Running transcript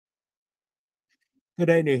Good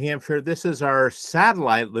day, New Hampshire. This is our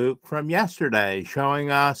satellite loop from yesterday showing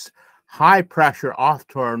us high pressure off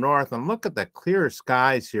to our north. And look at the clear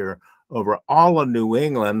skies here over all of New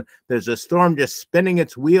England. There's a storm just spinning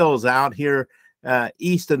its wheels out here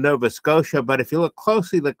east of Nova Scotia. But if you look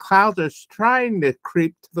closely, the clouds are trying to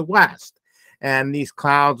creep to the west. And these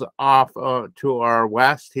clouds off to our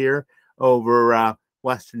west here over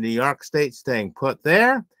western New York State staying put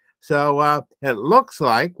there. So it looks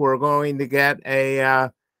like we're going to get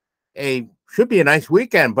should be a nice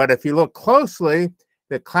weekend. But if you look closely,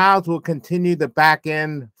 the clouds will continue to back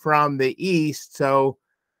in from the east. So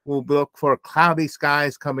we'll look for cloudy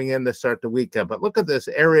skies coming in to start the weekend. But look at this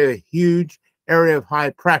area, huge area of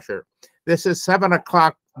high pressure. This is 7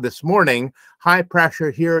 o'clock this morning. High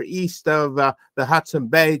pressure here east of the Hudson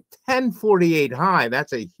Bay, 1048 high.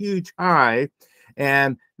 That's a huge high.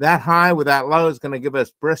 And that high with that low is going to give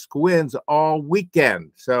us brisk winds all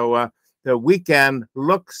weekend. So the weekend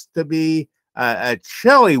looks to be a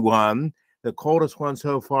chilly one, the coldest one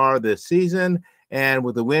so far this season. And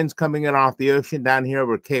with the winds coming in off the ocean down here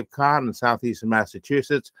over Cape Cod and southeastern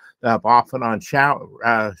Massachusetts, often on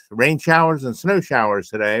rain showers and snow showers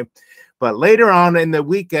today. But later on in the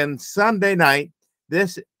weekend, Sunday night,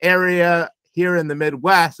 this area here in the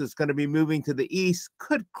Midwest is going to be moving to the east,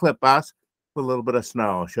 could clip us with a little bit of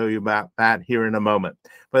snow. I'll show you about that here in a moment.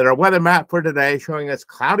 But our weather map for today showing us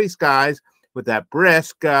cloudy skies with that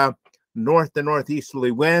brisk north to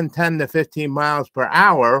northeasterly wind, 10 to 15 miles per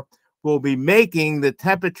hour, will be making the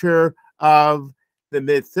temperature of the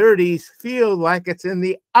mid-30s feel like it's in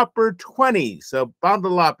the upper 20s. So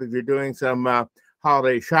bundle up if you're doing some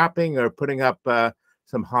holiday shopping or putting up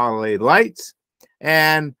some holiday lights.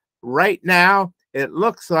 And right now, it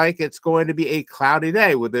looks like it's going to be a cloudy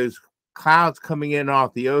day with those clouds coming in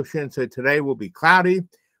off the ocean. So today will be cloudy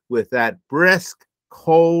with that brisk,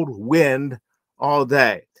 cold wind all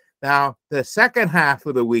day. Now, the second half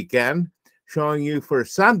of the weekend, showing you for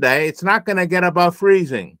Sunday, it's not going to get above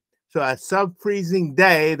freezing. So a sub-freezing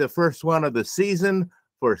day, the first one of the season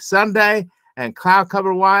for Sunday. And cloud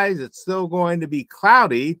cover-wise, it's still going to be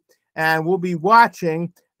cloudy. And we'll be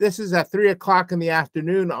watching. This is at 3 o'clock in the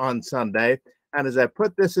afternoon on Sunday. And as I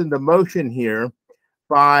put this into motion here,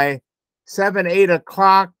 by 7, 8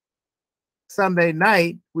 o'clock Sunday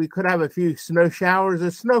night, we could have a few snow showers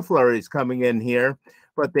or snow flurries coming in here,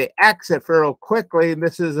 but they exit real quickly. And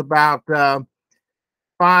this is about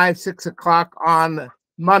 5, 6 o'clock on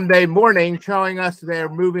Monday morning, showing us they're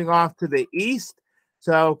moving off to the east.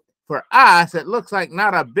 So for us, it looks like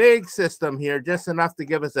not a big system here, just enough to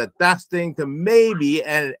give us a dusting to maybe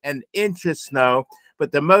an inch of snow,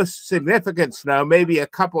 but the most significant snow, maybe a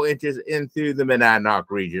couple inches in through the Monadnock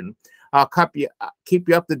region. I'll keep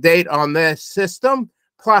you up to date on this system,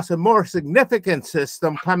 plus a more significant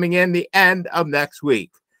system coming in the end of next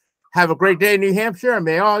week. Have a great day, New Hampshire, and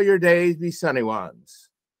may all your days be sunny ones.